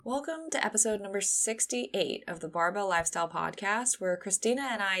Welcome to episode number 68 of the Barbell Lifestyle Podcast, where Christina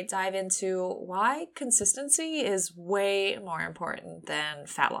and I dive into why consistency is way more important than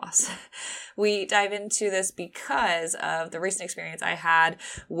fat loss. We dive into this because of the recent experience I had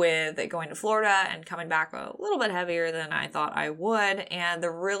with going to Florida and coming back a little bit heavier than I thought I would, and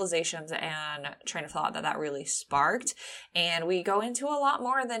the realizations and train of thought that really sparked. And we go into a lot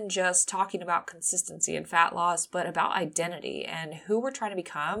more than just talking about consistency and fat loss, but about identity and who we're trying to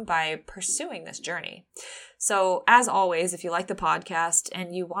become by pursuing this journey. So as always, if you like the podcast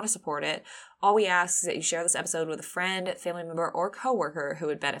and you want to support it, all we ask is that you share this episode with a friend, family member, or coworker who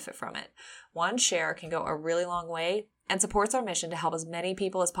would benefit from it. One share can go a really long way and supports our mission to help as many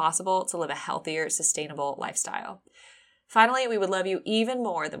people as possible to live a healthier, sustainable lifestyle. Finally, we would love you even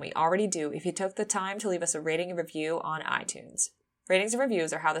more than we already do if you took the time to leave us a rating and review on iTunes. Ratings and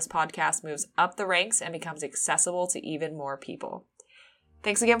reviews are how this podcast moves up the ranks and becomes accessible to even more people.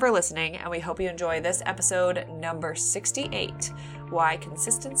 Thanks again for listening, and we hope you enjoy this episode number 68, Why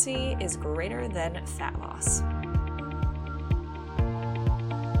Consistency is Greater Than Fat Loss.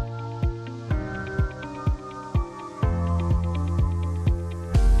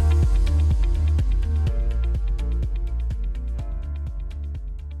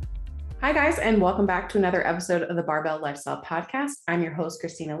 Hi guys, and welcome back to another episode of the Barbell Lifestyle Podcast. I'm your host,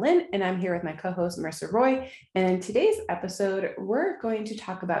 Christina Lynn, and I'm here with my co-host, Marissa Roy. And in today's episode, we're going to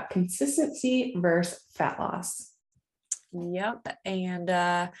talk about consistency versus fat loss. Yep.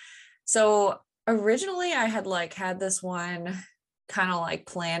 And so originally I had this one kind of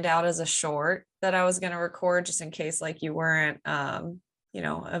planned out as a short that I was going to record just in case you weren't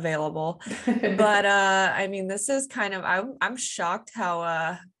available. But this is kind of, I'm shocked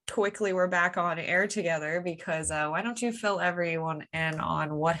how quickly we're back on air together, because why don't you fill everyone in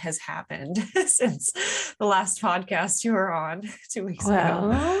on what has happened since the last podcast you were on 2 weeks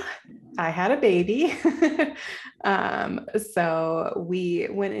ago? I had a baby. So we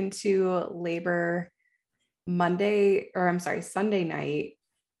went into labor Sunday night,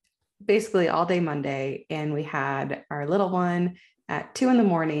 basically all day Monday. And we had our little one at 2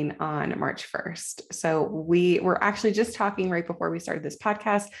 a.m. on March 1st. So we were actually just talking right before we started this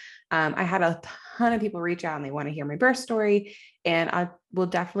podcast. I had a ton of people reach out and they want to hear my birth story, and I will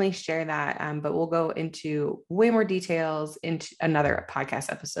definitely share that. But we'll go into way more details into another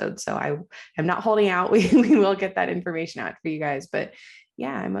podcast episode. So I am not holding out. We will get that information out for you guys, but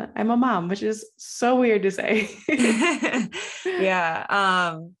yeah, I'm a mom, which is so weird to say.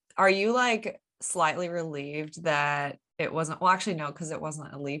 Yeah. Are you slightly relieved that it wasn't, well, actually, no, because it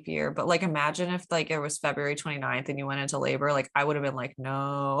wasn't a leap year, but imagine if it was February 29th and you went into labor, I would have been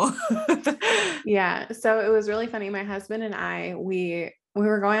no. Yeah. So it was really funny. My husband and I, we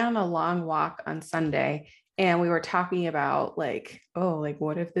were going on a long walk on Sunday, and we were talking about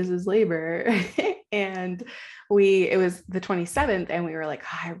what if this is labor? And it was the 27th, and we were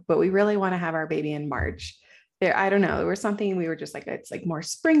but we really want to have our baby in March. I don't know. There was something, we were just it's more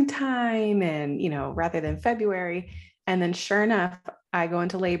springtime and, rather than February. And then sure enough, I go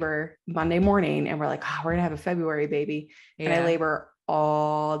into labor Monday morning, and we're we're going to have a February baby. Yeah. And I labor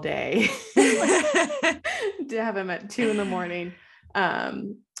all day to have him at 2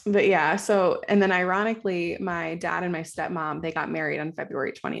 a.m. But yeah, so, and then ironically, my dad and my stepmom, they got married on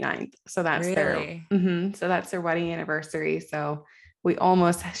February 29th. So that's so that's their wedding anniversary. So we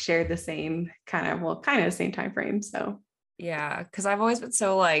almost shared the same kind of the same time frame. So yeah, because I've always been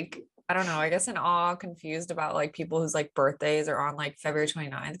so I don't know, I guess in awe, confused about people whose birthdays are on February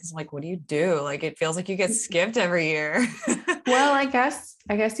 29th. Because I'm what do you do? It feels like you get skipped every year. Well, I guess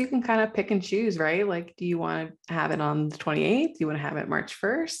you can kind of pick and choose, right? Do you want to have it on the 28th? Do you want to have it March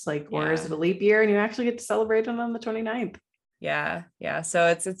 1st? Or is it a leap year and you actually get to celebrate it on the 29th? Yeah. Yeah. So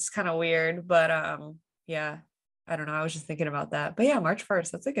it's kind of weird, but yeah, I don't know. I was just thinking about that, but yeah, March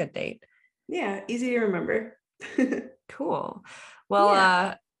 1st, that's a good date. Yeah. Easy to remember. Cool.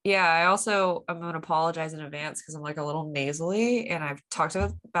 Well, yeah, I'm going to apologize in advance because I'm a little nasally, and I've talked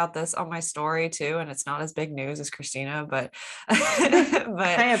about this on my story too. And it's not as big news as Christina, but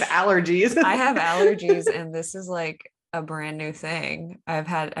I have allergies. I have allergies, and this is a brand new thing.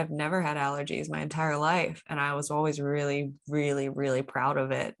 I've never had allergies my entire life. And I was always really, really, really proud of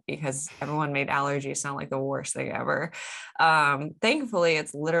it, because everyone made allergies sound like the worst thing ever. Thankfully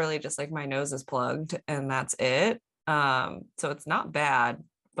it's literally just my nose is plugged and that's it. So it's not bad.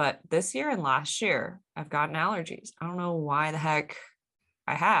 But this year and last year, I've gotten allergies. I don't know why the heck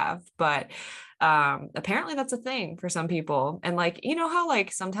I have, but apparently that's a thing for some people. And how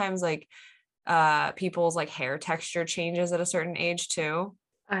sometimes people's hair texture changes at a certain age too.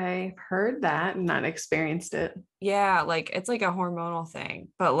 I've heard that and not experienced it. Yeah, like it's like a hormonal thing,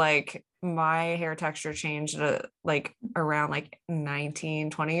 but like my hair texture changed like around like 19,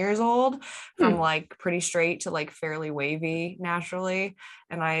 20 years old from Hmm. like pretty straight to like fairly wavy naturally.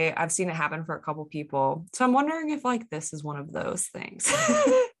 And I've seen it happen for a couple people. So I'm wondering if like this is one of those things.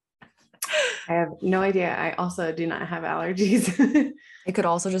 I have no idea. I also do not have allergies. It could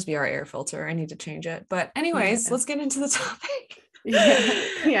also just be our air filter. I need to change it. But anyways, Yeah. let's get into the topic. Yeah.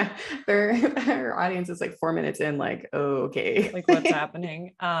 Yeah. Their audience is like 4 minutes in, like, okay. Like what's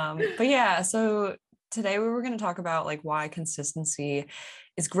happening. But yeah, so today we were going to talk about like why consistency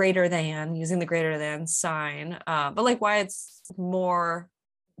is greater than, using the greater than sign, but like why it's more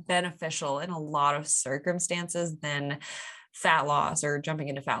beneficial in a lot of circumstances than fat loss or jumping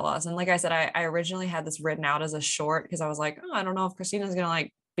into fat loss. And like I said, I originally had this written out as a short because I was like, oh, I don't know if Christina's gonna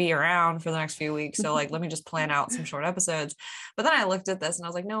like be around for the next few weeks. So like let me just plan out some short episodes. But then I looked at this and I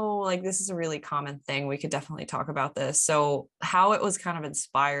was like, no, like this is a really common thing. We could definitely talk about this. So how it was kind of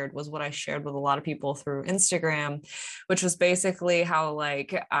inspired was what I shared with a lot of people through Instagram, which was basically how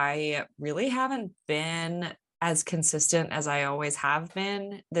like I really haven't been as consistent as I always have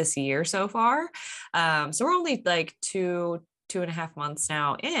been this year so far. So we're only like 2.5 months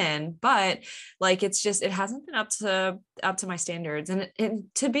now in, but like it's just it hasn't been up to my standards. And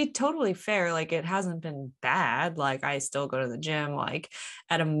to be totally fair, like it hasn't been bad. Like I still go to the gym like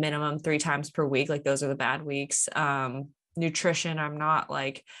at a minimum 3 times per week. Like those are the bad weeks. Nutrition, I'm not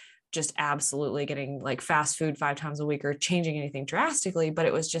like just absolutely getting like fast food 5 times a week or changing anything drastically, but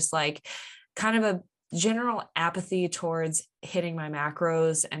it was just like kind of a general apathy towards hitting my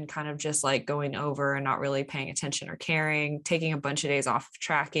macros and kind of just like going over and not really paying attention or caring, taking a bunch of days off of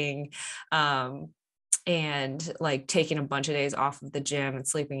tracking, and like taking a bunch of days off of the gym and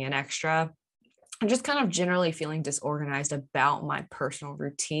sleeping in extra. I'm just kind of generally feeling disorganized about my personal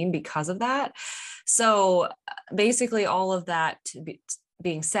routine because of that. So basically, all of that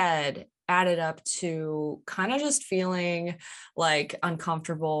being said, added up to kind of just feeling like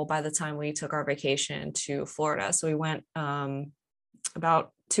uncomfortable by the time we took our vacation to Florida. So we went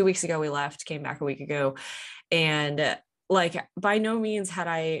about 2 weeks ago, we left, came back a week ago. And like by no means had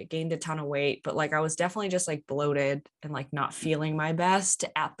I gained a ton of weight, but like I was definitely just like bloated and like not feeling my best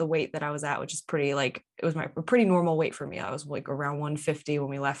at the weight that I was at, which is pretty like it was my pretty normal weight for me. I was like around 150 when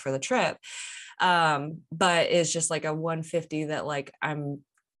we left for the trip. But it's just like a 150 that like I'm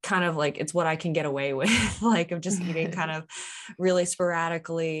kind of like it's what I can get away with, like of just eating kind of really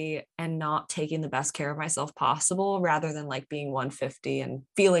sporadically and not taking the best care of myself possible, rather than like being 150 and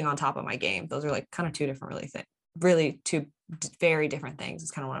feeling on top of my game. Those are like kind of two different really two very different things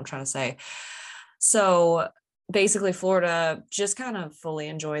is kind of what I'm trying to say. So basically Florida, just kind of fully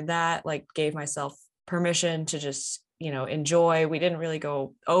enjoyed that, like gave myself permission to just, enjoy. We didn't really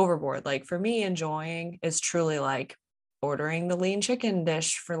go overboard. Like for me, enjoying is truly like ordering the lean chicken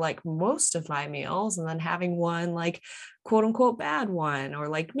dish for like most of my meals and then having one like quote unquote bad one, or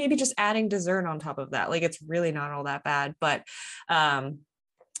like maybe just adding dessert on top of that. Like it's really not all that bad, but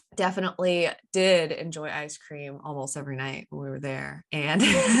definitely did enjoy ice cream almost every night when we were there. And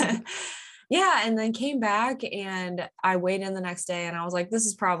yeah, and then came back and I weighed in the next day and I was like, this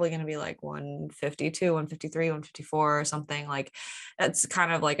is probably going to be like 152, 153, 154 or something. Like that's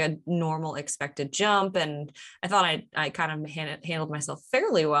kind of like a normal expected jump. And I thought I kind of handled myself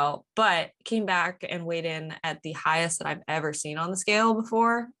fairly well, but came back and weighed in at the highest that I've ever seen on the scale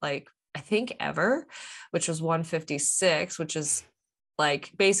before, like I think ever, which was 156, which is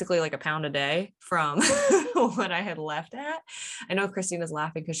like basically like a pound a day from what I had left at. I know Christina's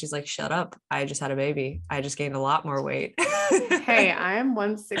laughing because she's like, shut up. I just had a baby. I just gained a lot more weight. Hey, I am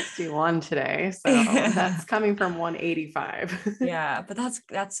 161 today. So Yeah. that's coming from 185. Yeah, but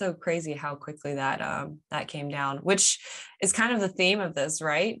that's so crazy how quickly that came down, which is kind of the theme of this,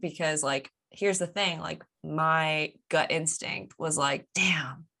 right? Because like here's the thing, like my gut instinct was like,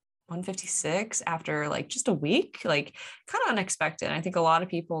 damn, 156 after like just a week, like kind of unexpected. I think a lot of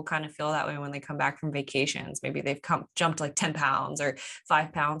people kind of feel that way when they come back from vacations. Maybe they've jumped like 10 pounds or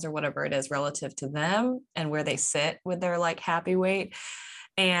 5 pounds or whatever it is relative to them and where they sit with their like happy weight.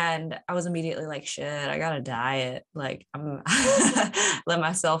 And I was immediately like, shit, I got to diet. Like I'm let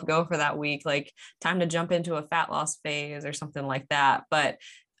myself go for that week, like time to jump into a fat loss phase or something like that. But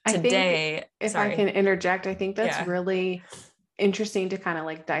I think today, if I sorry. can interject, I think that's Yeah. really interesting to kind of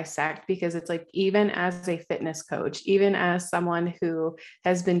like dissect, because it's like, even as a fitness coach, even as someone who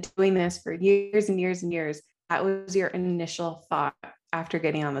has been doing this for years and years and years, that was your initial thought after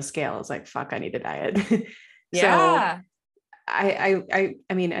getting on the scale. It's like, fuck, I need a diet. So Yeah. I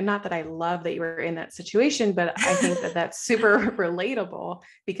mean, and not that I love that you were in that situation, but I think that that's super relatable,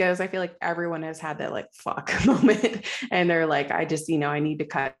 because I feel like everyone has had that like fuck moment, and they're like, I just, I need to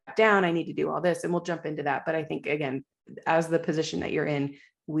cut down, I need to do all this, and we'll jump into that. But I think again, as the position that you're in,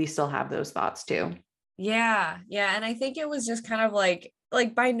 we still have those thoughts too. Yeah. Yeah. And I think it was just kind of like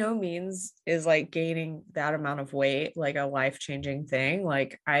by no means is like gaining that amount of weight like a life-changing thing.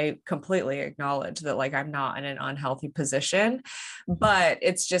 Like I completely acknowledge that like I'm not in an unhealthy position, but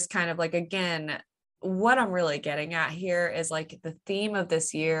it's just kind of like, again, what I'm really getting at here is like the theme of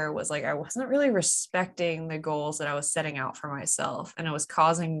this year was like I wasn't really respecting the goals that I was setting out for myself, and it was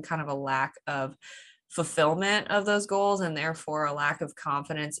causing kind of a lack of fulfillment of those goals, and therefore a lack of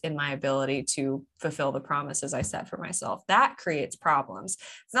confidence in my ability to fulfill the promises I set for myself. That creates problems.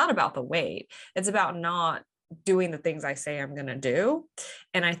 It's not about the weight, it's about not doing the things I say I'm going to do.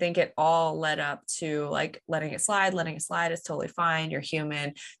 And I think it all led up to like letting it slide. It's totally fine. You're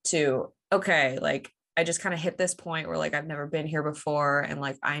human. To, okay, like I just kind of hit this point where like I've never been here before. And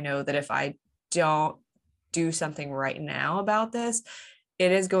like I know that if I don't do something right now about this,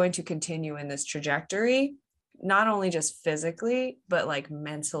 it is going to continue in this trajectory, not only just physically, but like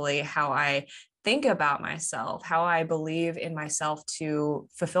mentally, how I think about myself, how I believe in myself to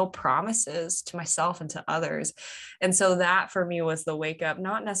fulfill promises to myself and to others. And so that for me was the wake up,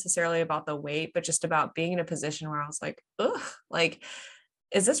 not necessarily about the weight, but just about being in a position where I was like, ugh, like,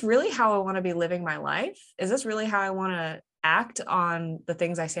 is this really how I want to be living my life? Is this really how I want to act on the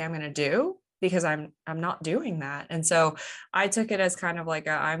things I say I'm going to do? Because I'm not doing that. And so I took it as kind of like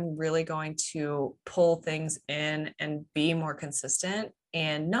I'm really going to pull things in and be more consistent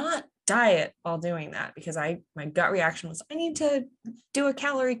and not diet while doing that, because my gut reaction was I need to do a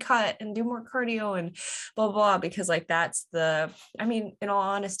calorie cut and do more cardio and blah blah, because like that's I mean, in all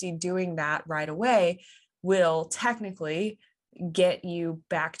honesty, doing that right away will technically get you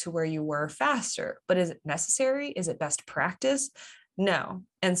back to where you were faster. But is it necessary? Is it best practice? No.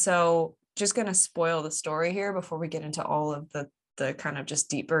 And so just going to spoil the story here before we get into all of the kind of just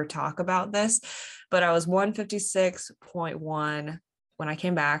deeper talk about this. But I was 156.1 when I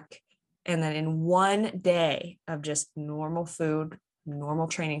came back. And then in one day of just normal food, normal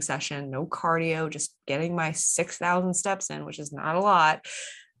training session, no cardio, just getting my 6,000 steps in, which is not a lot,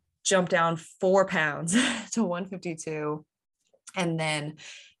 jumped down 4 pounds to 152. And then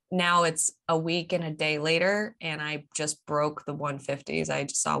now it's a week and a day later, and I just broke the 150s. I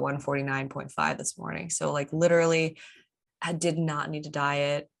just saw 149.5 this morning. So like literally I did not need to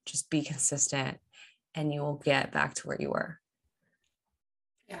diet, just be consistent and you will get back to where you were.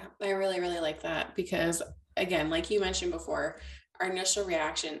 Yeah, I really, really like that, because again, like you mentioned before, our initial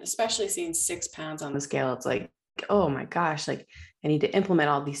reaction, especially seeing 6 pounds on the scale, it's like, oh my gosh, like I need to implement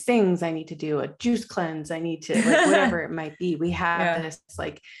all these things. I need to do a juice cleanse. I need to like whatever it might be. We have this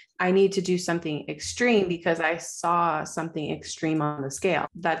like, I need to do something extreme because I saw something extreme on the scale.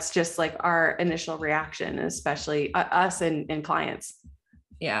 That's just like our initial reaction, especially us and clients.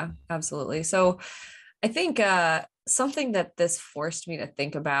 Yeah, absolutely. So I think something that this forced me to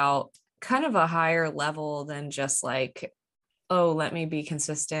think about kind of a higher level than just like, oh, let me be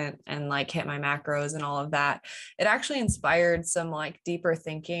consistent and like hit my macros and all of that. It actually inspired some like deeper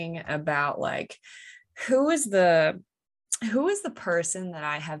thinking about like, who is the person that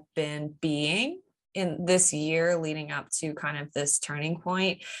I have been being in this year leading up to kind of this turning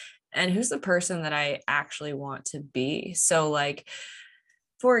point, and who's the person that I actually want to be. So like,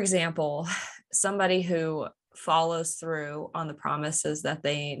 for example, somebody who follows through on the promises that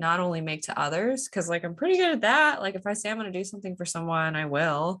they not only make to others, because like I'm pretty good at that. Like if I say I'm going to do something for someone, I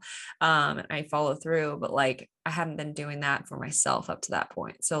will, and I follow through, but like I haven't been doing that for myself up to that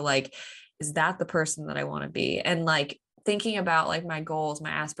point. So like, is that the person that I want to be? And like thinking about like my goals,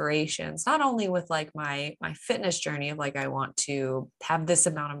 my aspirations, not only with like my fitness journey of like I want to have this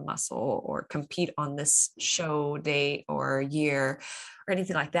amount of muscle or compete on this show date or year or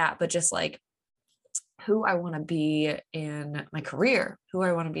anything like that, but just like who I want to be in my career, who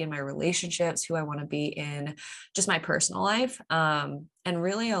I want to be in my relationships, who I want to be in just my personal life, and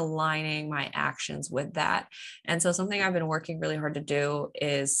really aligning my actions with that. And so something I've been working really hard to do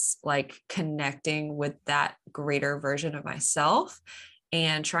is like connecting with that greater version of myself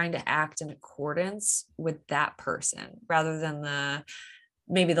and trying to act in accordance with that person rather than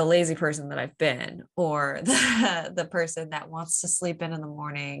maybe the lazy person that I've been, or the person that wants to sleep in the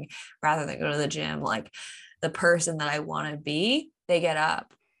morning rather than go to the gym. Like the person that I want to be, they get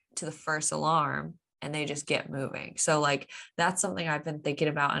up to the first alarm and they just get moving. So like, that's something I've been thinking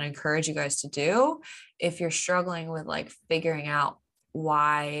about and encourage you guys to do. If you're struggling with like figuring out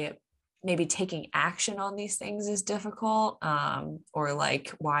why maybe taking action on these things is difficult, or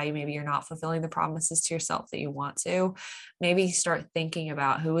like why maybe you're not fulfilling the promises to yourself that you want to, maybe start thinking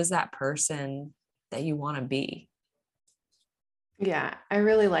about who is that person that you want to be. Yeah, I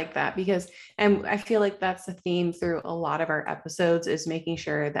really like that because, and I feel like that's the theme through a lot of our episodes is making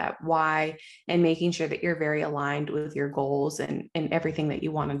sure that why and making sure that you're very aligned with your goals and everything that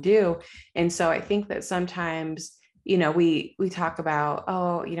you want to do. And so I think that sometimes, we talk about,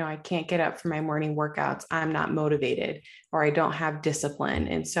 oh, I can't get up for my morning workouts. I'm not motivated or I don't have discipline.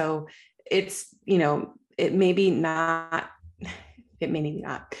 And so it's, it may be not, it may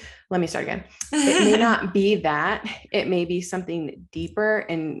not, let me start again. It may not be that, it may be something deeper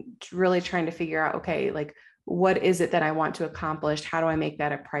and really trying to figure out, okay, like, what is it that I want to accomplish? How do I make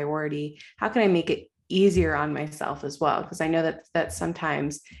that a priority? How can I make it easier on myself as well? Because I know that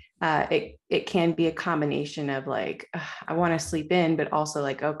sometimes it can be a combination of like, I want to sleep in, but also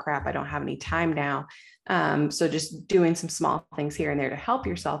like, oh crap, I don't have any time now. So just doing some small things here and there to help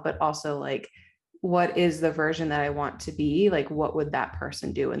yourself, but also like, what is the version that I want to be? Like, what would that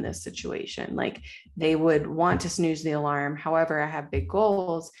person do in this situation? Like, they would want to snooze the alarm. However, I have big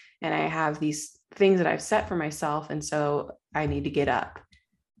goals and I have these things that I've set for myself. And so I need to get up.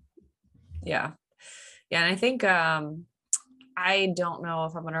 Yeah. Yeah. And I think, I don't know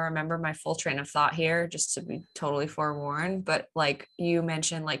if I'm going to remember my full train of thought here, just to be totally forewarned, but like you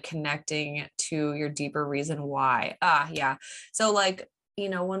mentioned, like connecting to your deeper reason why. Yeah. So like,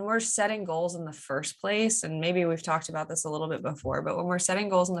 when we're setting goals in the first place, and maybe we've talked about this a little bit before, but when we're setting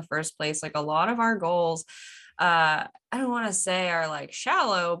goals in the first place, like a lot of our goals, I don't want to say are like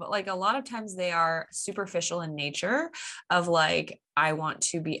shallow, but like a lot of times they are superficial in nature of like, I want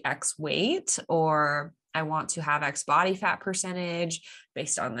to be X weight, or I want to have X body fat percentage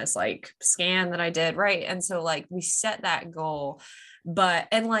based on this like scan that I did. Right. And so like we set that goal,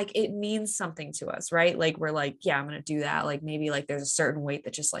 and like it means something to us, right? Like we're like, yeah, I'm going to do that. Like maybe like there's a certain weight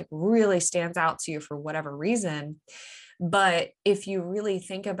that just like really stands out to you for whatever reason. But if you really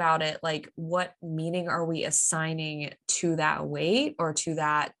think about it, like what meaning are we assigning to that weight or to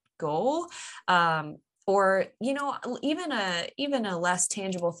that goal? Or even a less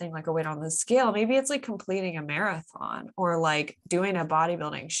tangible thing like a weight on the scale, maybe it's like completing a marathon or like doing a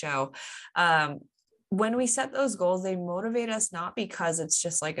bodybuilding show. When we set those goals, they motivate us not because it's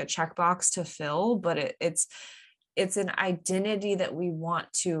just like a checkbox to fill, but it's an identity that we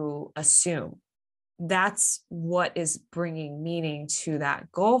want to assume. That's what is bringing meaning to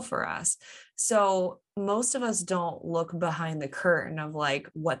that goal for us. So most of us don't look behind the curtain of like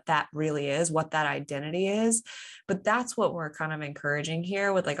what that really is, what that identity is. But that's what we're kind of encouraging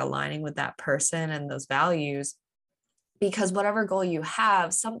here with like aligning with that person and those values. Because whatever goal you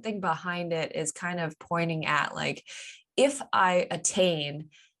have, something behind it is kind of pointing at like, if I attain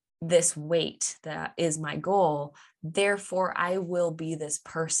this weight that is my goal, therefore I will be this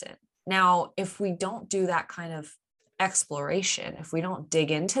person. Now, if we don't do that kind of exploration, if we don't dig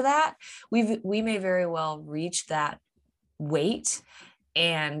into that, we may very well reach that weight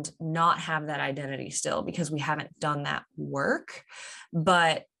and not have that identity still because we haven't done that work.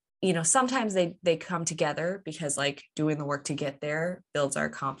 But sometimes they come together because like doing the work to get there builds our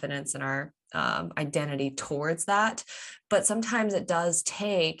confidence and our identity towards that. But sometimes it does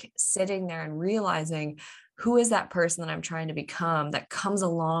take sitting there and realizing who is that person that I'm trying to become that comes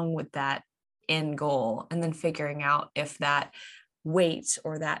along with that end goal, and then figuring out if that weight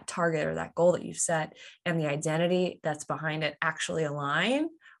or that target or that goal that you've set and the identity that's behind it actually align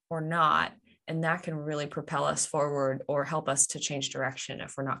or not. And that can really propel us forward or help us to change direction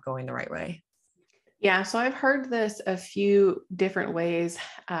if we're not going the right way. Yeah, so I've heard this a few different ways,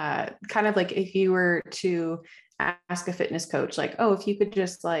 kind of like if you were to ask a fitness coach, like, oh, if you could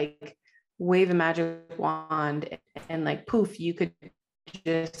just like wave a magic wand and like poof, you could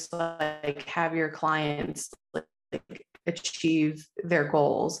just like have your clients like achieve their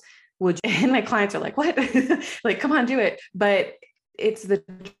goals. Would you? And my clients are like, what? Like, come on, do it. But it's the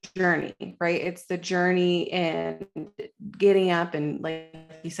journey, right? It's the journey and getting up and like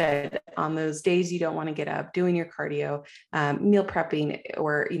you said, on those days you don't want to get up, doing your cardio, meal prepping,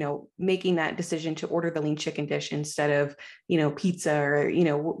 or, making that decision to order the lean chicken dish instead of, pizza or,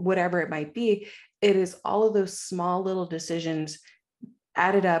 whatever it might be. It is all of those small little decisions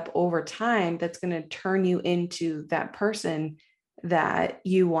added up over time that's going to turn you into that person that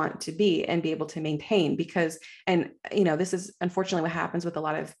you want to be and be able to maintain. Because, and this is unfortunately what happens with a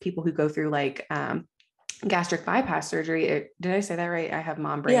lot of people who go through like gastric bypass surgery. Did I say that right? I have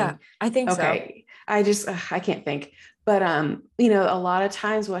mom brain. Yeah, I think so. Okay. I can't think, but a lot of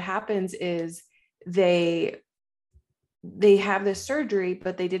times what happens is they they have this surgery,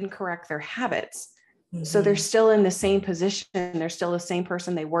 but they didn't correct their habits. So they're Mhm. still in the same position. They're still the same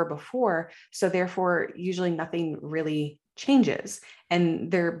person they were before. So therefore, usually nothing really changes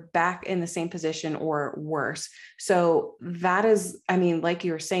and they're back in the same position or worse. So that is, I mean, like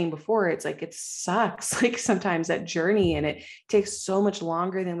you were saying before, it's like it sucks like sometimes that journey, and it takes so much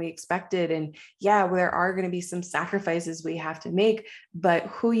longer than we expected. And yeah, well, there are going to be some sacrifices we have to make, but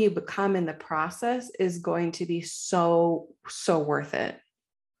who you become in the process is going to be so, so worth it.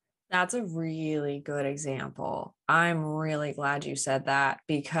 That's a really good example. I'm really glad you said that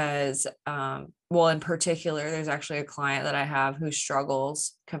because, well, in particular, there's actually a client that I have who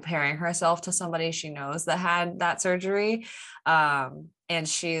struggles comparing herself to somebody she knows that had that surgery. And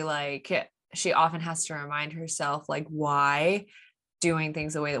she often has to remind herself, like, why doing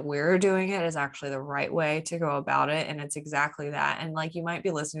things the way that we're doing it is actually the right way to go about it. And it's exactly that. And like, you might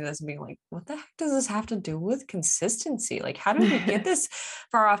be listening to this and being like, what the heck does this have to do with consistency? Like, how did we get this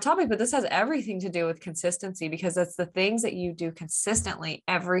far off topic? But this has everything to do with consistency, because that's the things that you do consistently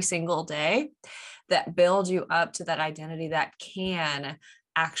every single day that build you up to that identity that can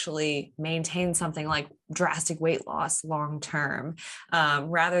actually maintain something like drastic weight loss long term,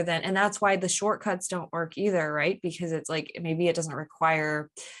 rather than, and that's why the shortcuts don't work either, right? Because it's like maybe it doesn't require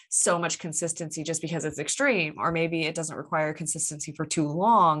so much consistency just because it's extreme, or maybe it doesn't require consistency for too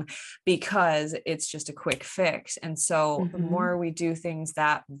long because it's just a quick fix. And so the Mhm. more we do things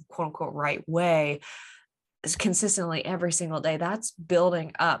that quote unquote right way consistently every single day, that's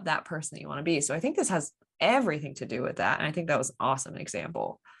building up that person that you want to be. So I think this has everything to do with that. And I think that was an awesome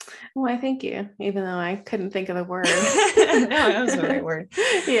example. Well, I thank you, even though I couldn't think of the word. No, that was the right word.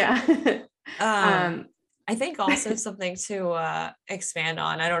 Yeah. Um, Um, I think also something to expand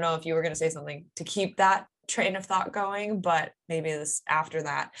on. I don't know if you were going to say something to keep that train of thought going, but maybe this after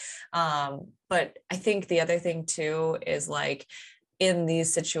that. But I think the other thing too is like in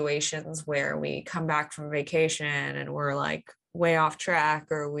these situations where we come back from vacation and we're like way off track,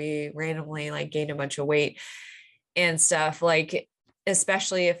 or we randomly like gain a bunch of weight and stuff, like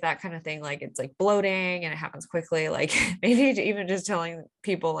especially if that kind of thing, like it's like bloating and it happens quickly, like maybe even just telling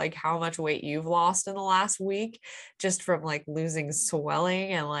people like how much weight you've lost in the last week just from like losing swelling,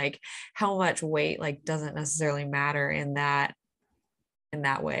 and like how much weight like doesn't necessarily matter in that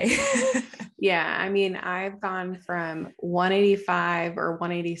way. yeah, I mean, I've gone from 185 or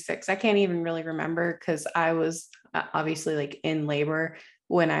 186. I can't even really remember because I was obviously like in labor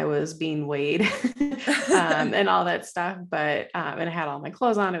when I was being weighed and all that stuff. But, and I had all my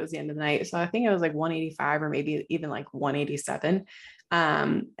clothes on. It was the end of the night. So I think it was like 185 or maybe even like 187.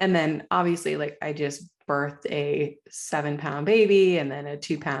 And then obviously, like I just birthed a 7 pound baby and then a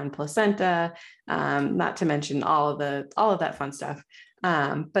 2 pound placenta, not to mention all of that fun stuff.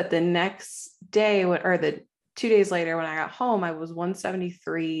 But the next day, or the 2 days later, when I got home, I was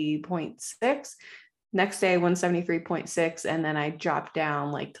 173.6. Next day, 173.6. And then I dropped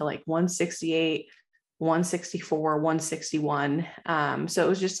down like to like 168, 164, 161. So it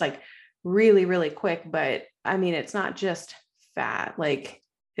was just like really, really quick. But I mean, it's not just fat. Like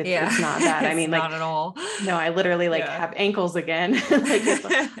Yeah, it's not that. I it's mean, like not at all. no, I literally like Yeah. have ankles again. Like it's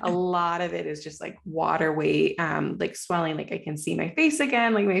a lot of it is just like water weight, like swelling. Like I can see my face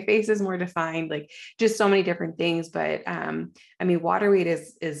again. Like my face is more defined. Like just so many different things. But I mean, water weight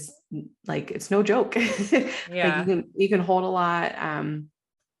is like it's no joke. Like Yeah. you can hold a lot.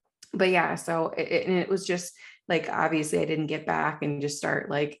 But yeah, so and it was just like obviously I didn't get back and just start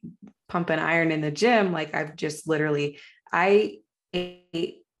like pumping iron in the gym. Like I've just literally I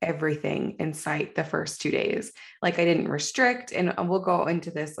ate everything in sight the first 2 days. Like I didn't restrict, and we'll go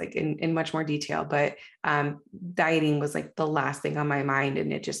into this like in much more detail, but dieting was like the last thing on my mind,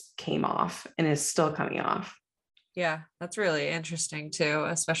 and it just came off and is still coming off. Yeah, that's really interesting too,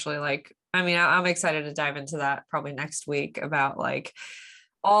 especially like, I mean, I'm excited to dive into that probably next week about like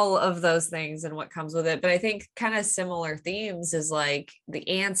all of those things and what comes with it. But I think kind of similar themes is like the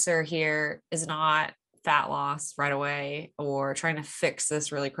answer here is not fat loss right away or trying to fix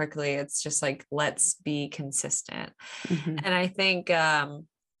this really quickly. It's just like, let's be consistent. Mhm. And I think, kind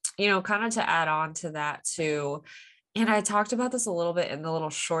of to add on to that too, and I talked about this a little bit in the little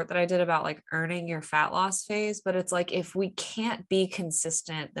short that I did about like earning your fat loss phase, but it's like if we can't be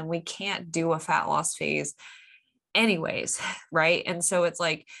consistent, then we can't do a fat loss phase anyways, right? And so it's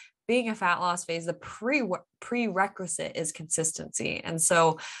like being a fat loss phase, the prerequisite is consistency. And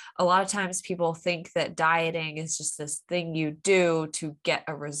so a lot of times people think that dieting is just this thing you do to get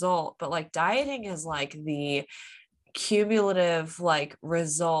a result, but like dieting is like the cumulative like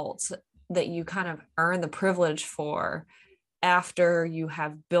results that you kind of earn the privilege for after you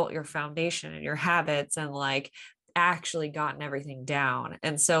have built your foundation and your habits and like actually gotten everything down.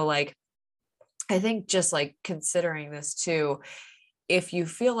 And so like, I think just like considering this too, if you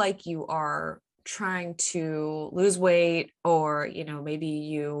feel like you are trying to lose weight, or, you know, maybe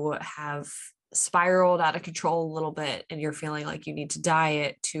you have spiraled out of control a little bit and you're feeling like you need to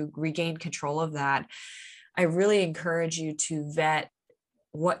diet to regain control of that, I really encourage you to vet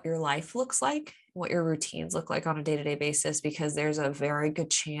what your life looks like, what your routines look like on a day-to-day basis, because there's a very good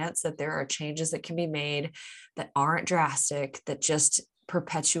chance that there are changes that can be made that aren't drastic, that just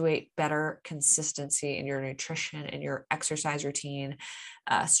perpetuate better consistency in your nutrition and your exercise routine,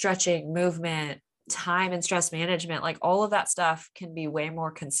 stretching, movement, time and stress management. Like all of that stuff can be way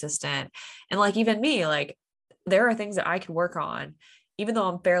more consistent. And like even me, like there are things that I can work on, even though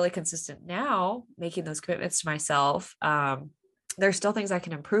I'm fairly consistent now, making those commitments to myself. There's still things I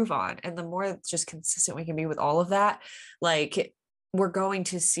can improve on. And the more just consistent we can be with all of that, like we're going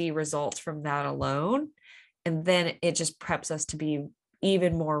to see results from that alone. And then it just preps us to be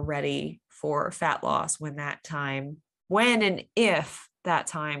even more ready for fat loss when that time, when and if that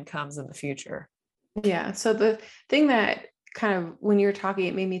time comes in the future. Yeah. So the thing that kind of, when you're talking,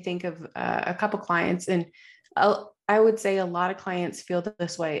 it made me think of a couple clients, and I would say a lot of clients feel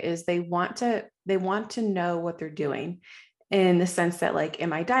this way, is they want to know what they're doing, in the sense that like,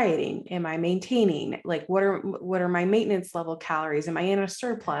 am I dieting? Am I maintaining? Like, what are my maintenance level calories? Am I in a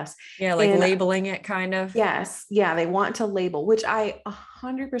surplus? Yeah. Like labeling it kind of. Yes. Yeah. They want to label, which I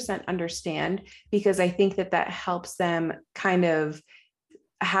 100% understand, because I think that helps them kind of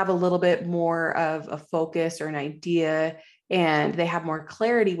have a little bit more of a focus or an idea, and they have more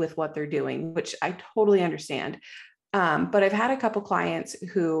clarity with what they're doing, which I totally understand. But I've had a couple clients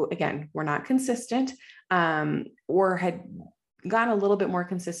who, again, were not consistent, or had gotten a little bit more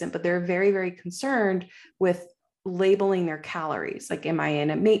consistent, but they're very, very concerned with labeling their calories. Like, am I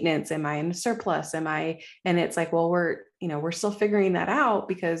in a maintenance? Am I in a surplus? And it's like, well, we're still figuring that out,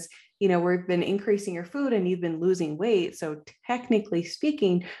 because, we've been increasing your food and you've been losing weight. So technically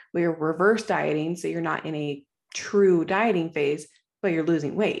speaking, we're reverse dieting. So you're not in a true dieting phase, but you're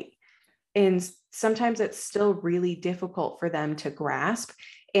losing weight. And sometimes it's still really difficult for them to grasp.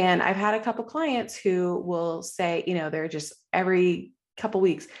 And I've had a couple clients who will say, they're just every couple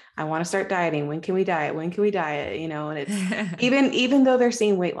weeks, I want to start dieting. When can we diet? When can we diet? And it's even though they're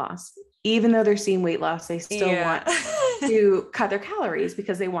seeing weight loss, they still want to cut their calories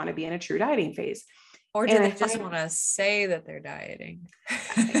because they want to be in a true dieting phase. Or do they just want to say that they're dieting?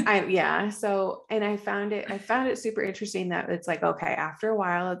 Yeah. So, and I found it super interesting that it's like, okay, after a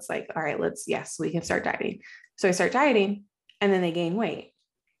while, it's like, all right, yes, we can start dieting. So I start dieting, and then they gain weight,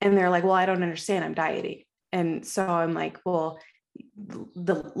 and they're like, well, I don't understand, I'm dieting. And so I'm like, well,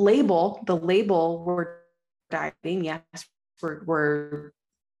 the label, we're dieting. Yes, we're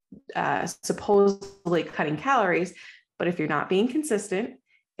supposedly cutting calories, but if you're not being consistent,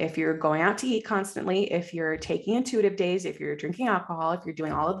 if you're going out to eat constantly, if you're taking intuitive days, if you're drinking alcohol, if you're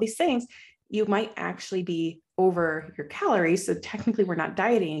doing all of these things, you might actually be over your calories. So technically we're not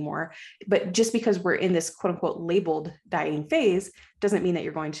dieting anymore, but just because we're in this quote unquote labeled dieting phase doesn't mean that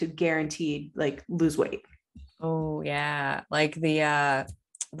you're going to guaranteed like lose weight. Oh yeah. Like the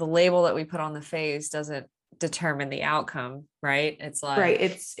label that we put on the phase doesn't determine the outcome, right? It's like, right.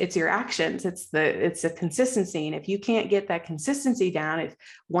 It's your actions. It's the consistency. And if you can't get that consistency down, if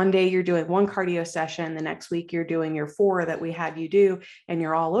one day you're doing one cardio session, the next week you're doing your 4 that we had you do, and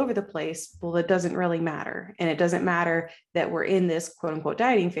you're all over the place, well, it doesn't really matter. And it doesn't matter that we're in this quote unquote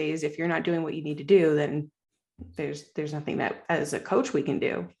dieting phase. If you're not doing what you need to do, then there's nothing that as a coach we can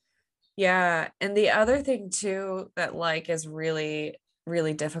do. Yeah. And the other thing too, that like is really,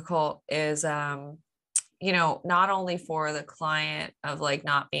 really difficult is, not only for the client of like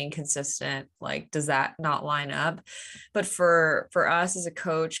not being consistent, like, does that not line up? But for us as a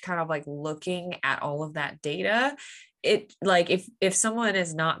coach, kind of like looking at all of that data, it like, if someone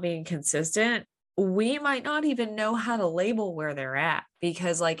is not being consistent, we might not even know how to label where they're at,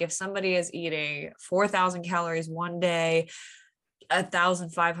 because like if somebody is eating 4,000 calories one day,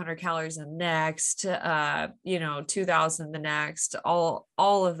 1,500 calories the next, 2,000 the next, all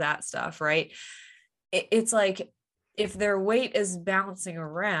of that stuff, right? It's like, if their weight is bouncing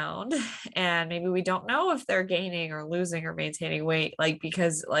around and maybe we don't know if they're gaining or losing or maintaining weight, like,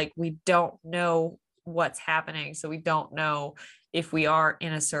 because like we don't know what's happening. So we don't know if we are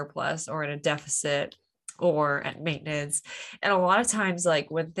in a surplus or in a deficit or at maintenance. And a lot of times,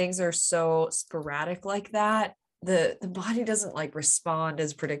 like when things are so sporadic like that, the body doesn't like respond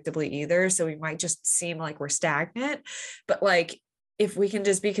as predictably either. So we might just seem like we're stagnant, but like if we can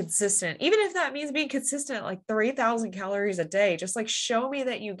just be consistent, even if that means being consistent, like 3,000 calories a day, just like show me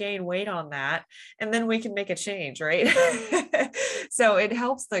that you gain weight on that, and then we can make a change, right? So it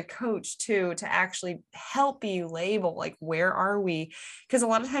helps the coach too to actually help you label like, where are we? Because a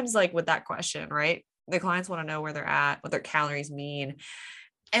lot of times, like with that question, right? The clients want to know where they're at, what their calories mean.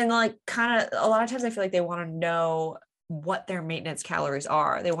 And like kind of a lot of times I feel like they want to know what their maintenance calories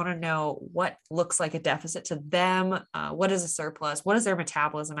are. They want to know what looks like a deficit to them. What is a surplus? What is their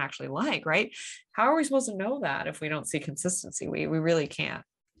metabolism actually like, right? How are we supposed to know that if we don't see consistency? We really can't.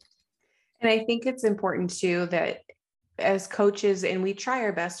 And I think it's important too that as coaches, and we try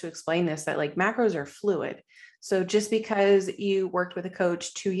our best to explain this, that like macros are fluid. So just because you worked with a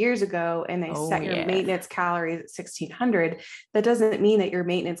coach 2 years ago and they Oh set your yeah. maintenance calories at 1600, that doesn't mean that your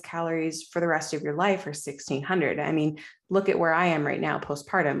maintenance calories for the rest of your life are 1600. I mean, look at where I am right now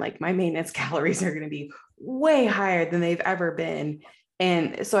postpartum. Like my maintenance calories are going to be way higher than they've ever been.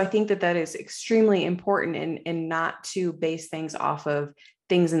 And so I think that that is extremely important, and not to base things off of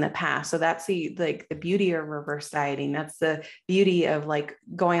things in the past. So that's the like the beauty of reverse dieting. That's the beauty of like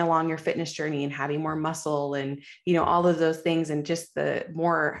going along your fitness journey and having more muscle and, you know, all of those things, and just the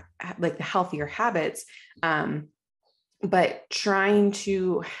more like the healthier habits. But trying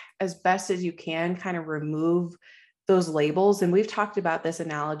to, as best as you can, kind of remove those labels. And we've talked about this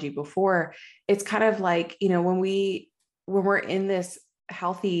analogy before. It's kind of like, you know, when we're in this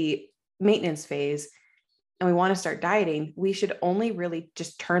healthy maintenance phase and we want to start dieting, we should only really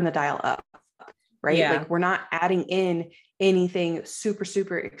just turn the dial up, right? Yeah. Like we're not adding in anything super,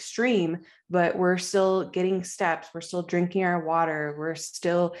 super extreme, but we're still getting steps. We're still drinking our water. We're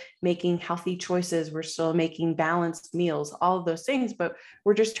still making healthy choices. We're still making balanced meals, all of those things, but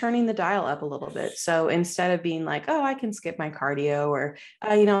we're just turning the dial up a little bit. So instead of being like, oh, I can skip my cardio, or,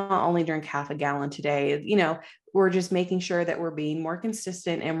 you know, I'll only drink half a gallon today, you know, we're just making sure that we're being more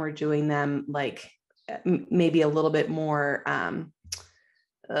consistent, and we're doing them like maybe a little bit more,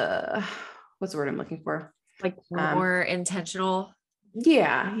 what's the word I'm looking for? Like more intentional.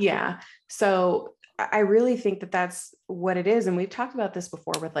 Yeah. So I really think that that's what it is. And we've talked about this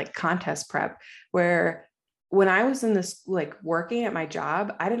before with like contest prep, where when I was in this, like working at my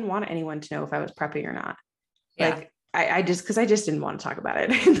job, I didn't want anyone to know if I was prepping or not. Yeah. Like I just, cause I just didn't want to talk about it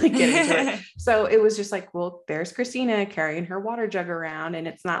and like get into it. So it was just like, well, there's Christina carrying her water jug around. And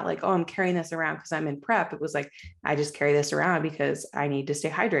it's not like, oh, I'm carrying this around because I'm in prep. It was like, I just carry this around because I need to stay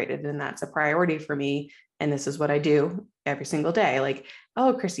hydrated. And that's a priority for me. And this is what I do every single day. Like,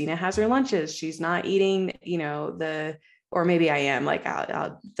 oh, Christina has her lunches. She's not eating, you know, or maybe I am like,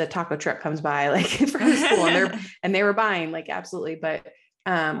 the taco truck comes by like for her school, and they were buying, like, absolutely. But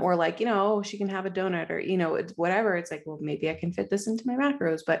or like, you know, she can have a donut, or, you know, it's whatever. It's like, well, maybe I can fit this into my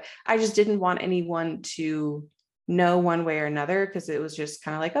macros, but I just didn't want anyone to know one way or another, because it was just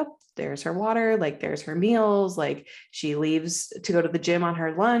kind of like, oh, there's her water, like there's her meals, like she leaves to go to the gym on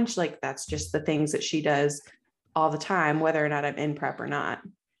her lunch, like that's just the things that she does all the time, whether or not I'm in prep or not.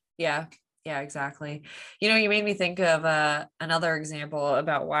 Yeah. Yeah, exactly. You know, you made me think of another example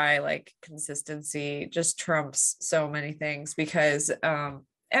about why like consistency just trumps so many things, because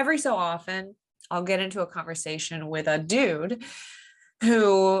every so often I'll get into a conversation with a dude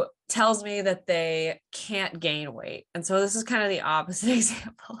who tells me that they can't gain weight. And so this is kind of the opposite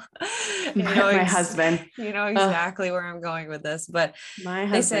example. My husband. You know exactly where I'm going with this, but My they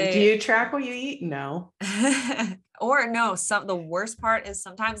husband. Do say, you track what you eat? No. or no, the worst part is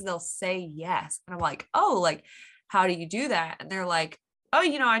sometimes they'll say yes. And I'm like, oh, like, how do you do that? And they're like, oh,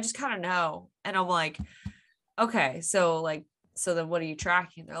 you know, I just kind of know. And I'm like, okay, so like, so then what are you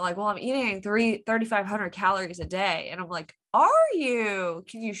tracking? They're like, well, I'm eating 3,500 calories a day. And I'm like, are you?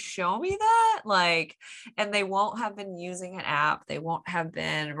 Can you show me that? Like, and they won't have been using an app. They won't have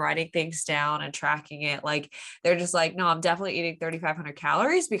been writing things down and tracking it. Like, they're just like, no, I'm definitely eating 3,500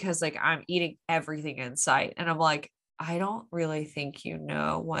 calories because like I'm eating everything in sight. And I'm like, I don't really think you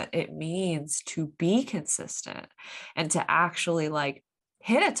know what it means to be consistent and to actually like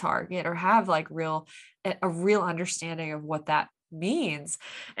hit a target or have like a real understanding of what that means.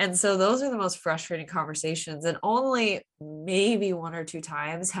 And so those are the most frustrating conversations. And only maybe one or two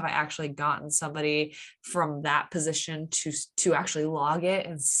times have I actually gotten somebody from that position to actually log it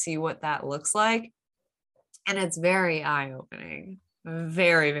and see what that looks like. And it's very eye-opening.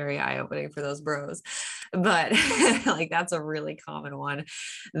 very, very eye-opening for those bros. But like that's a really common one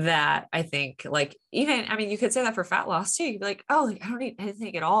that I think like even, I mean, you could say that for fat loss too. You'd be like, oh, like I don't eat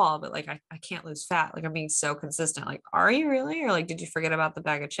anything at all, but like I can't lose fat. Like I'm being so consistent. Like, are you really? Or like, did you forget about the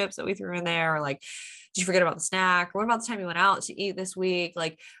bag of chips that we threw in there? Or like, did you forget about the snack? Or what about the time you went out to eat this week?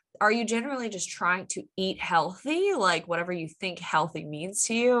 Like, are you generally just trying to eat healthy, like whatever you think healthy means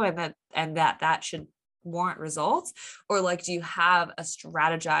to you, and that should warrant results? Or like, do you have a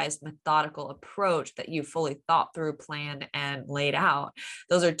strategized, methodical approach that you fully thought through, planned, and laid out?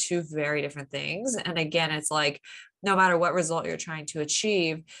 Those are two very different things. And again, it's like, no matter what result you're trying to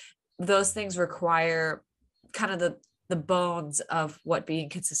achieve, those things require kind of the bones of what being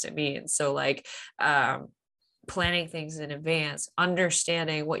consistent means. So like, planning things in advance,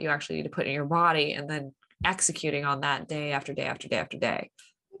 understanding what you actually need to put in your body, and then executing on that day after day after day after day.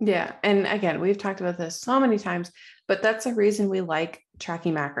 Yeah. And again, we've talked about this so many times, but that's the reason we like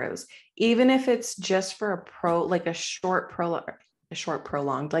tracking macros, even if it's just for like a short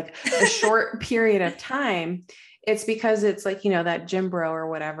prolonged, like a short period of time. It's because it's like, that gym bro or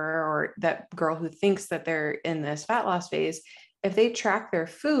whatever, or that girl who thinks that they're in this fat loss phase. If they track their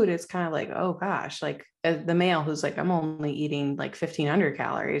food, it's kind of like, oh gosh, like the male who's like, I'm only eating like 1,500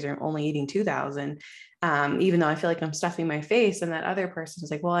 calories, or I'm only eating 2,000. Even though I feel like I'm stuffing my face. And that other person is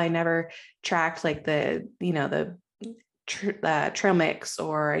like, well, I never tracked like the trail mix,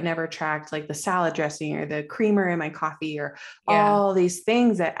 or I never tracked like the salad dressing or the creamer in my coffee, or all these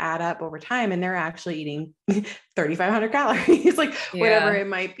things that add up over time. And they're actually eating 3,500 calories, like whatever it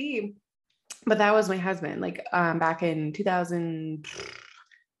might be. But that was my husband, like back in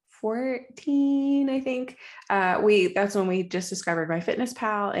 2014, I think. That's when we just discovered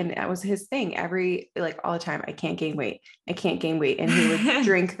MyFitnessPal, and that was his thing all the time. I can't gain weight. I can't gain weight. And he would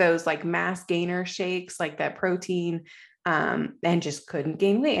drink those like mass gainer shakes, like that protein, and just couldn't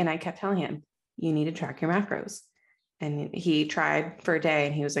gain weight. And I kept telling him, you need to track your macros. And he tried for a day,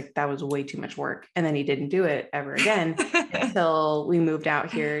 and he was like, that was way too much work. And then he didn't do it ever again until we moved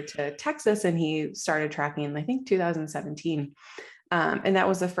out here to Texas, and he started tracking in, I think, 2017. And that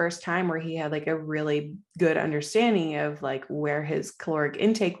was the first time where he had like a really good understanding of like where his caloric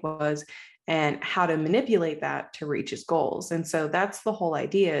intake was and how to manipulate that to reach his goals. And so that's the whole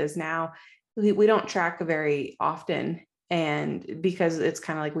idea, is now we don't track very often. And because it's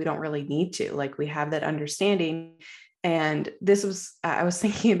kind of like, we don't really need to, like, we have that understanding. And this was, I was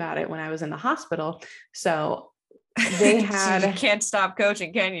thinking about it when I was in the hospital. So they had, you can't stop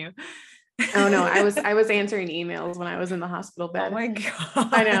coaching, can you? Oh no, I was answering emails when I was in the hospital bed. Oh my God.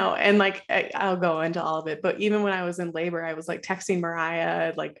 I know. And like, I'll go into all of it, but even when I was in labor, I was like texting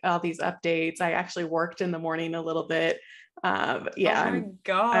Mariah, like all these updates. I actually worked in the morning a little bit. Yeah. Oh my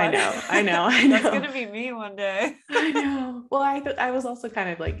God. I know. That's going to be me one day. I know. Well, I was also kind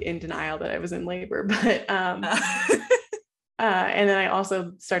of like in denial that I was in labor, but, and then I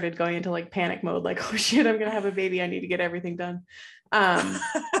also started going into like panic mode, like, oh shit, I'm going to have a baby. I need to get everything done.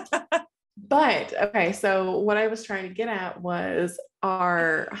 But okay, so what I was trying to get at was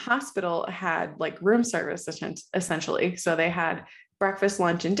our hospital had like room service essentially. So they had breakfast,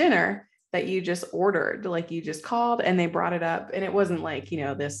 lunch, and dinner that you just ordered, like you just called and they brought it up. And it wasn't like,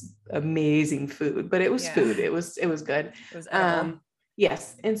 this amazing food, but it was food. It was good. It was edible.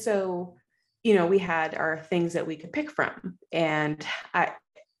 Yes. And so, we had our things that we could pick from. And I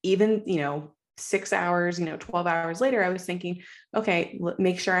even, 6 hours, 12 hours later, I was thinking, okay,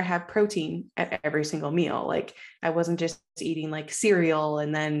 make sure I have protein at every single meal. Like I wasn't just eating like cereal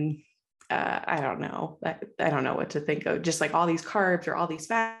and then I don't know what to think of, just like all these carbs or all these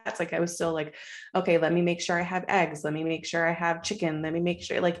fats. Like I was still like, okay, let me make sure I have eggs. Let me make sure I have chicken. Let me make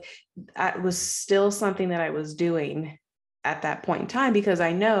sure, like that was still something that I was doing at that point in time, because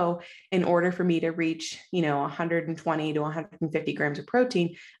I know in order for me to reach, 120 to 150 grams of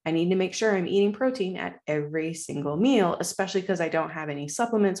protein, I need to make sure I'm eating protein at every single meal, especially because I don't have any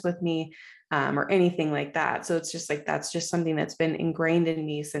supplements with me or anything like that. So it's just like, that's just something that's been ingrained in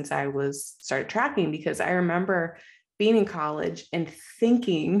me since I started tracking, because I remember being in college and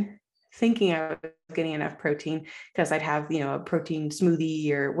thinking I was getting enough protein because I'd have, a protein smoothie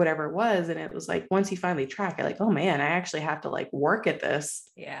or whatever it was. And it was like, once you finally track it, like, oh man, I actually have to like work at this.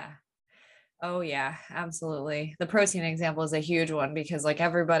 Yeah. Oh yeah, absolutely. The protein example is a huge one because like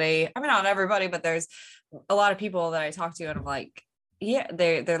everybody, I mean, not everybody, but there's a lot of people that I talk to and I'm like, yeah,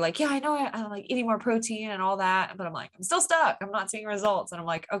 they're like, yeah, I know I'm like eating more protein and all that, but I'm like, I'm still stuck. I'm not seeing results. And I'm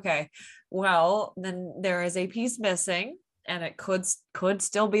like, okay, well, then there is a piece missing. and it could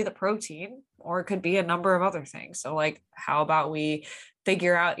still be the protein, or it could be a number of other things. So like, how about we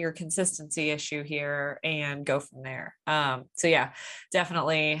figure out your consistency issue here and go from there. So yeah,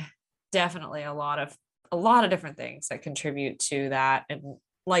 definitely a lot of different things that contribute to that, and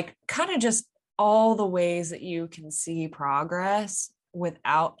like kind of just all the ways that you can see progress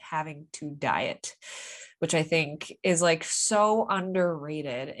without having to diet, which I think is like so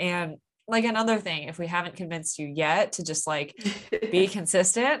underrated. And like another thing, if we haven't convinced you yet to just like be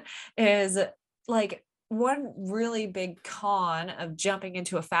consistent, is like one really big con of jumping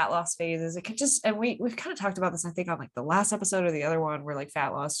into a fat loss phase is it could just, and we've kind of talked about this, I think on like the last episode or the other one, where like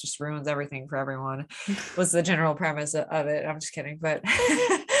fat loss just ruins everything for everyone was the general premise of it. I'm just kidding, but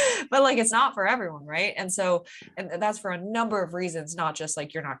but like it's not for everyone, right? And so, and that's for a number of reasons, not just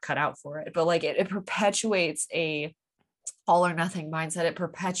like you're not cut out for it, but like it perpetuates a all or nothing mindset. It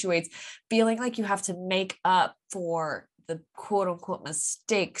perpetuates feeling like you have to make up for the quote unquote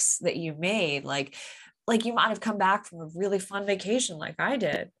mistakes that you made. Like you might have come back from a really fun vacation like I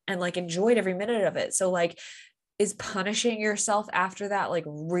did and like enjoyed every minute of it. So like, is punishing yourself after that like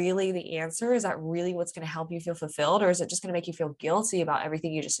really the answer? Is that really what's going to help you feel fulfilled, or is it just going to make you feel guilty about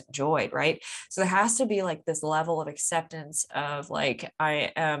everything you just enjoyed? Right. So there has to be like this level of acceptance of like,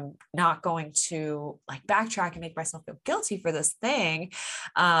 I am not going to like backtrack and make myself feel guilty for this thing.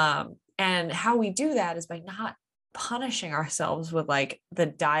 And how we do that is by not punishing ourselves with like the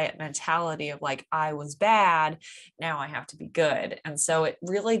diet mentality of like, I was bad, now I have to be good. And so it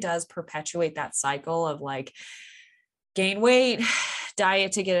really does perpetuate that cycle of like, gain weight,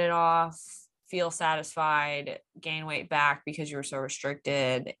 diet to get it off, feel satisfied, gain weight back because you were so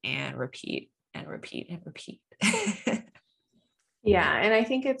restricted, and repeat and repeat and repeat. Yeah. And I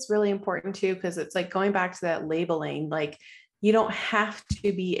think it's really important too, because it's like going back to that labeling, like you don't have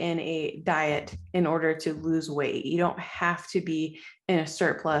to be in a diet in order to lose weight. You don't have to be in a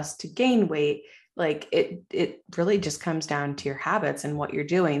surplus to gain weight. Like it really just comes down to your habits and what you're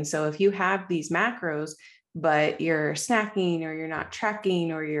doing. So if you have these macros, but you're snacking or you're not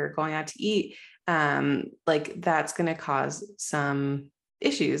tracking or you're going out to eat, like that's going to cause some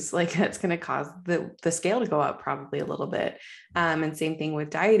issues. Like that's going to cause the scale to go up probably a little bit. And same thing with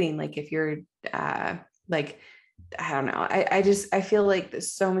dieting. Like if you're like, I don't know, I feel like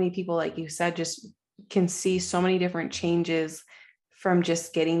so many people, like you said, just can see so many different changes from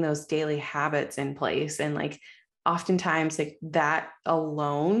just getting those daily habits in place. And like oftentimes like that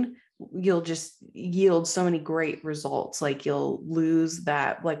alone, you'll just yield so many great results. Like you'll lose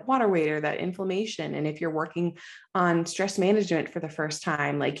that like water weight or that inflammation. And if you're working on stress management for the first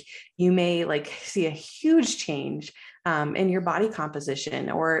time, like you may like see a huge change in your body composition.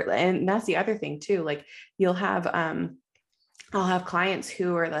 And that's the other thing too. Like you'll have, I'll have clients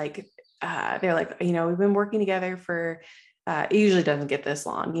who are like, they're like, we've been working together for it usually doesn't get this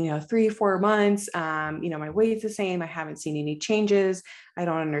long, 3-4 months. My weight's the same. I haven't seen any changes. I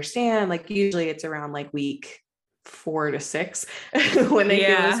don't understand. Like usually it's around like week 4 to 6 when they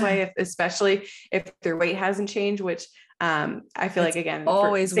feel this way, especially if their weight hasn't changed, which I feel like again,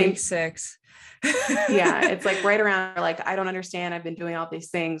 always week 6. Yeah. It's like right around like, I don't understand. I've been doing all these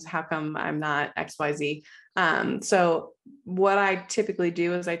things. How come I'm not XYZ? So what I typically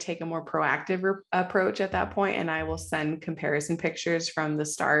do is I take a more proactive approach at that point, and I will send comparison pictures from the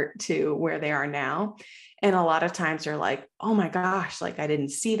start to where they are now. And a lot of times they're like, oh my gosh, like I didn't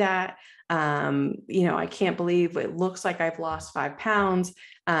see that. I can't believe it looks like I've lost 5 pounds,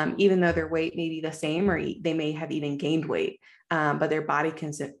 even though their weight may be the same, or they may have even gained weight. But their body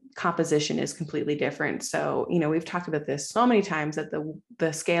composition is completely different. So, we've talked about this so many times that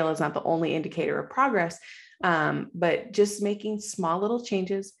the scale is not the only indicator of progress, but just making small little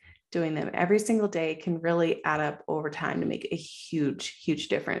changes, doing them every single day can really add up over time to make a huge, huge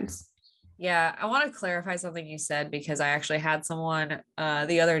difference. Yeah, I want to clarify something you said, because I actually had someone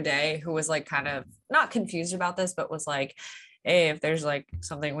the other day who was like kind of not confused about this, but was like, hey, if there's like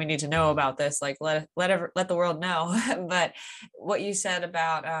something we need to know about this, like let the world know. But what you said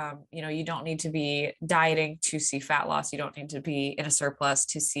about, you don't need to be dieting to see fat loss. You don't need to be in a surplus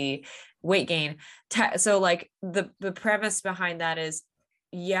to see weight gain. So like the premise behind that is,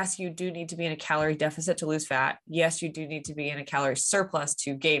 yes, you do need to be in a calorie deficit to lose fat. Yes, you do need to be in a calorie surplus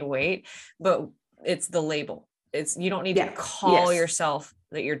to gain weight, but it's the label. You don't need to call yourself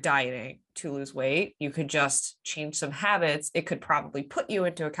that you're dieting. to lose weight. You could just change some habits. It could probably put you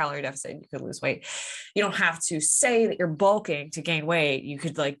into a calorie deficit. You could lose weight. You don't have to say that you're bulking to gain weight. You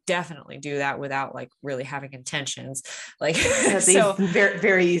could like definitely do that without like really having intentions. Like, so very,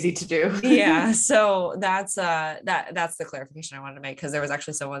 very easy to do. Yeah. So that's the clarification I wanted to make, because there was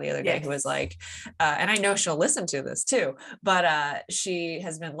actually someone the other day who was like, and I know she'll listen to this too, but she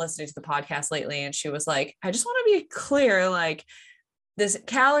has been listening to the podcast lately, and she was like, I just want to be clear, like, this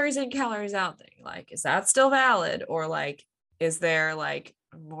calories in, calories out thing, like, is that still valid? Or like, is there like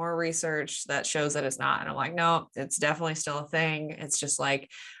more research that shows that it's not? And I'm like, no, it's definitely still a thing. It's just like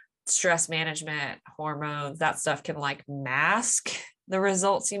stress management, hormones, that stuff can like mask the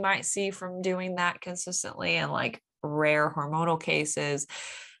results you might see from doing that consistently. And like rare hormonal cases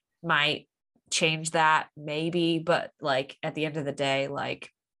might change that maybe, but like at the end of the day, like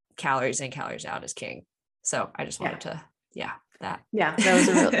calories in, calories out is king. So I just wanted to, that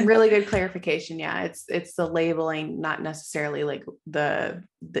was a really good clarification. Yeah. It's the labeling, not necessarily like the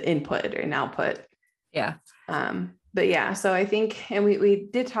input and output. Yeah. But yeah, so I think, and we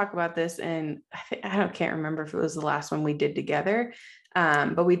did talk about this, and can't remember if it was the last one we did together.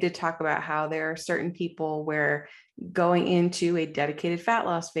 But we did talk about how there are certain people where going into a dedicated fat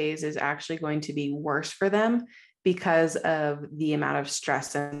loss phase is actually going to be worse for them because of the amount of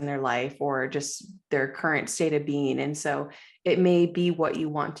stress in their life or just their current state of being. And so it may be what you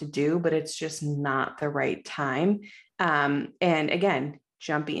want to do, but it's just not the right time. And again,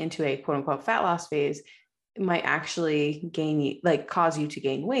 jumping into a quote unquote fat loss phase might actually cause you to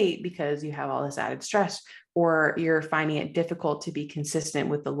gain weight because you have all this added stress, or you're finding it difficult to be consistent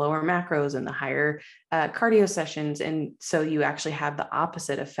with the lower macros and the higher cardio sessions. And so you actually have the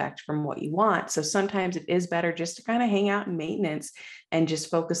opposite effect from what you want. So sometimes it is better just to kind of hang out in maintenance and just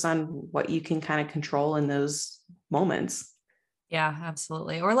focus on what you can kind of control in those moments. Yeah,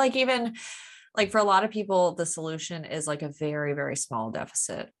 absolutely. Or like even like for a lot of people, the solution is like a very, very small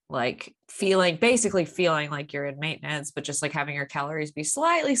deficit, like basically feeling like you're in maintenance, but just like having your calories be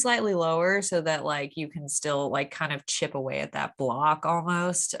slightly lower so that like you can still like kind of chip away at that block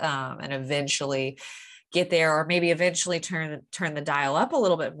almost, and eventually get there, or maybe eventually turn the dial up a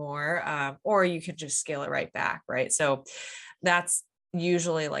little bit more, or you can just scale it right back. Right. So that's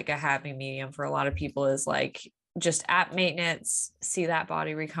usually like a happy medium for a lot of people, is like just at maintenance, see that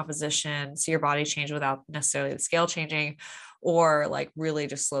body recomposition, see your body change without necessarily the scale changing, or like really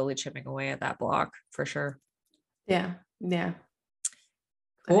just slowly chipping away at that block for sure. Yeah. Yeah.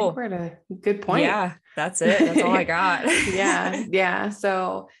 Cool. I think we're at a good point. Yeah, that's it. That's all I got. Yeah.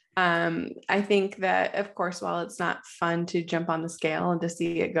 So I think that, of course, while it's not fun to jump on the scale and to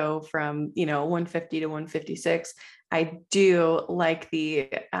see it go from, 150 to 156, I do like the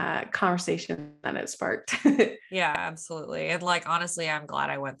conversation that it sparked. Yeah, absolutely. And like, honestly, I'm glad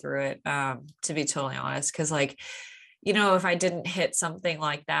I went through it, to be totally honest. Cause like, if I didn't hit something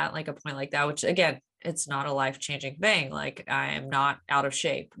like that, like a point like that, which again, it's not a life-changing thing. Like I am not out of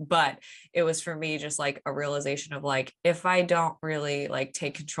shape, but it was for me just like a realization of like, if I don't really like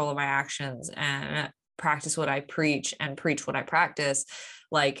take control of my actions and practice what I preach and preach what I practice,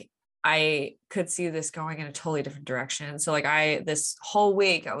 like I could see this going in a totally different direction. So like this whole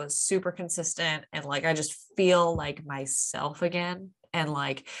week I was super consistent, and like, I just feel like myself again. And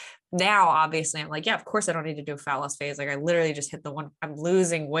like, now obviously I'm like, yeah, of course I don't need to do a fat loss phase. Like I literally just hit the one, I'm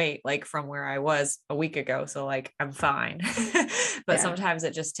losing weight like from where I was a week ago. So like, I'm fine. But sometimes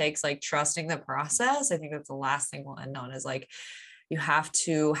it just takes like trusting the process. I think that's the last thing we'll end on, is like, you have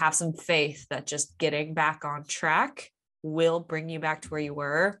to have some faith that just getting back on track will bring you back to where you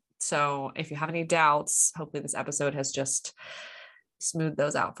were. So if you have any doubts, hopefully this episode has just smoothed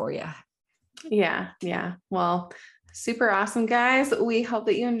those out for you. Yeah. Well, super awesome, guys. We hope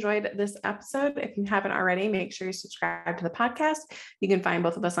that you enjoyed this episode. If you haven't already, make sure you subscribe to the podcast. You can find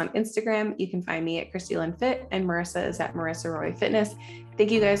both of us on Instagram. You can find me at Christy Lynn Fit, and Marissa is at Marissa Roy Fitness.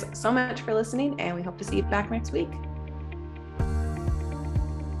 Thank you guys so much for listening, and we hope to see you back next week.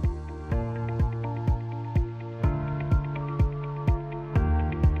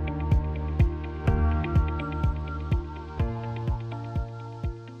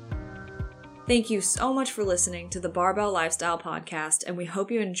 Thank you so much for listening to the Barbell Lifestyle Podcast, and we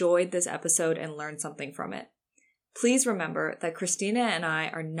hope you enjoyed this episode and learned something from it. Please remember that Christina and I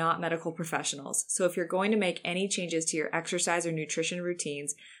are not medical professionals, so if you're going to make any changes to your exercise or nutrition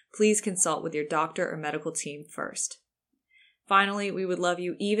routines, please consult with your doctor or medical team first. Finally, we would love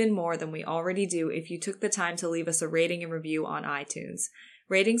you even more than we already do if you took the time to leave us a rating and review on iTunes.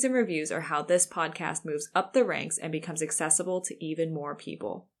 Ratings and reviews are how this podcast moves up the ranks and becomes accessible to even more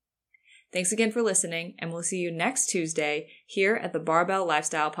people. Thanks again for listening, and we'll see you next Tuesday here at the Barbell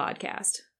Lifestyle Podcast.